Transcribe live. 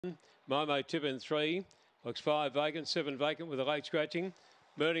My Mate Tip in 3. Looks 5 vacant, 7 vacant with a late scratching.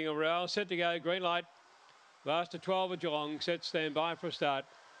 Burning a row, set to go, green light. Last to 12 at Geelong, set stand by for a start.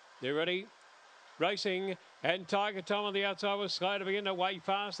 They're ready. Racing, and Tiger Tom on the outside was slow to begin to way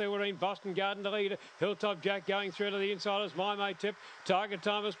fast. They were in Boston Garden to lead. Hilltop Jack going through to the inside as My Mate Tip. Tiger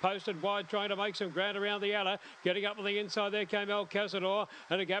Tom is posted wide, trying to make some ground around the outer. Getting up on the inside, there came El Cazador,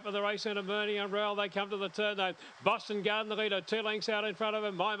 and a gap of the race into Murney and Rail. They come to the turn though. Boston Garden the leader, 2 lengths out in front of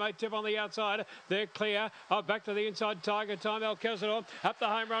him. My Mate Tip on the outside. They're clear. Back to the inside, Tiger Tom, El Cazador. Up the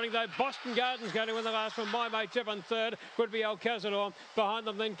home running though. Boston Garden's going to win the last from My Mate Tip, and third would be El Cazador. Behind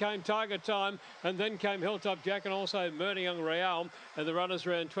them then came Tiger Time, and then came Hilltop Jack and also Murney and Real, and the runners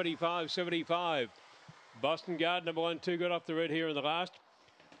around 25.75. Boston Garden number 1, too good off the red here in the last.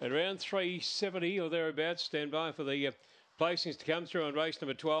 And around 3.70 or thereabouts. Stand by for the placings to come through on race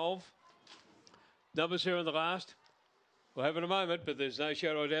number 12. Numbers here in the last. We'll have in a moment, but there's no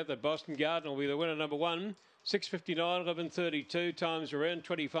shadow of doubt that Boston Garden will be the winner number 1. 6.59, 11.32, times around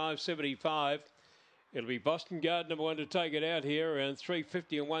 25.75. It'll be Boston Garden number 1 to take it out here around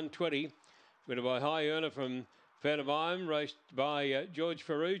 3.50 and 1.20. Winner by High Earner from Phantom, raced by George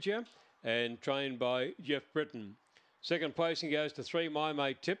Ferrugia and trained by Jeff Britton. Second placing goes to 3, My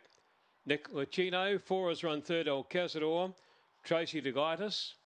Mate Tip. Nick Lachino. 4 has run third, El Cazador. Tracy DeGlitis.